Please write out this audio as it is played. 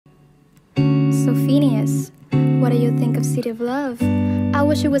So Phineas, what do you think of City of Love? I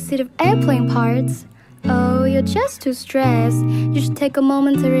wish it was City of Airplane Parts. Oh, you're just too stressed. You should take a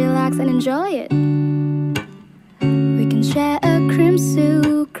moment to relax and enjoy it. We can share a cream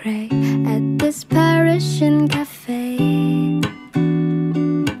sucrée at this Parisian café.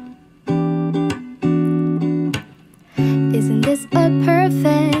 Isn't this a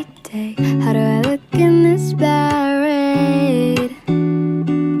perfect day? How do I look in this parade?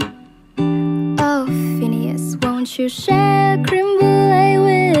 Oh, Phineas, won't you share crème brûlée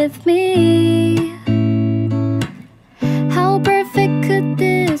with me? How perfect could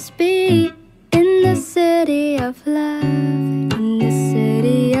this be in the city of love? In the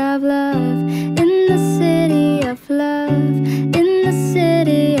city of love, in the city of love, in the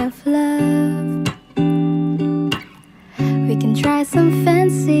city of love. We can try some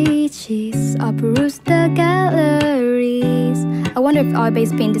fancy cheese or peruse the galleries. I wonder if our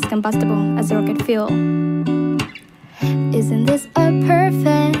base paint is combustible as a rocket fuel. Isn't this a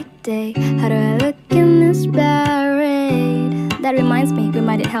perfect day? How do I look in this parade? That reminds me, we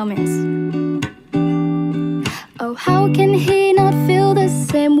might need helmets. Oh, how can he not feel the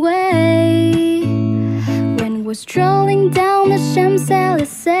same way when we're strolling down the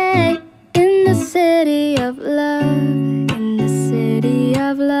Champs-Élysées in the city of love, in the city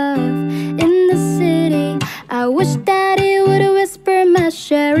of love, in the city. I wish that he would whisper my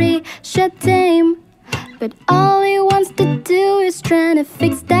chérie, je t'aime, but all he wants to do is trying to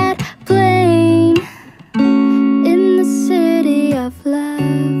fix that plane.